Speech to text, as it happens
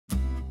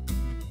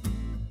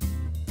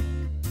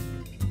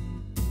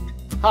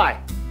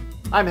Hi,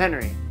 I'm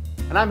Henry,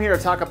 and I'm here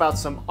to talk about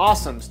some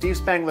awesome Steve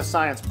Spangler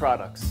science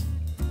products.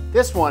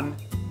 This one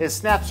is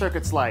Snap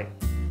Circuits Lite.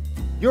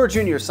 Your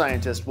junior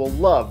scientist will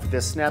love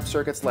this Snap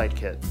Circuits Lite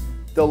kit.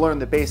 They'll learn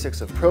the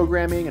basics of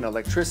programming and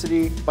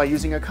electricity by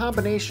using a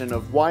combination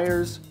of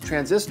wires,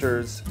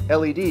 transistors,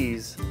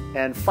 LEDs,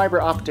 and fiber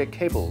optic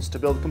cables to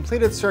build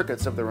completed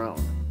circuits of their own.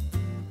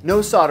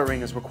 No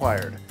soldering is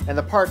required, and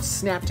the parts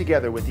snap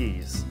together with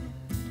ease.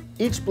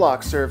 Each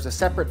block serves a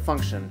separate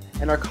function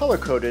and are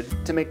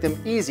color-coded to make them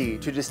easy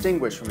to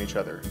distinguish from each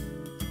other.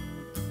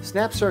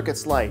 Snap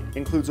Circuits Lite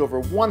includes over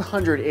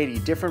 180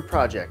 different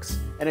projects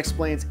and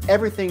explains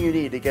everything you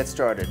need to get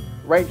started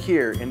right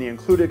here in the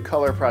included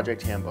Color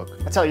Project Handbook.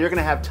 I tell you, you're going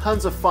to have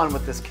tons of fun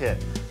with this kit.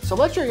 So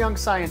let your young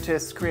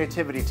scientist's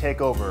creativity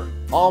take over,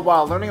 all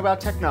while learning about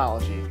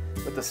technology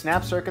with the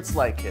Snap Circuits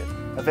Lite kit,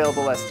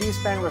 available at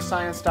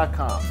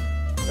stevespanglerscience.com.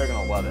 They're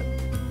going to love it.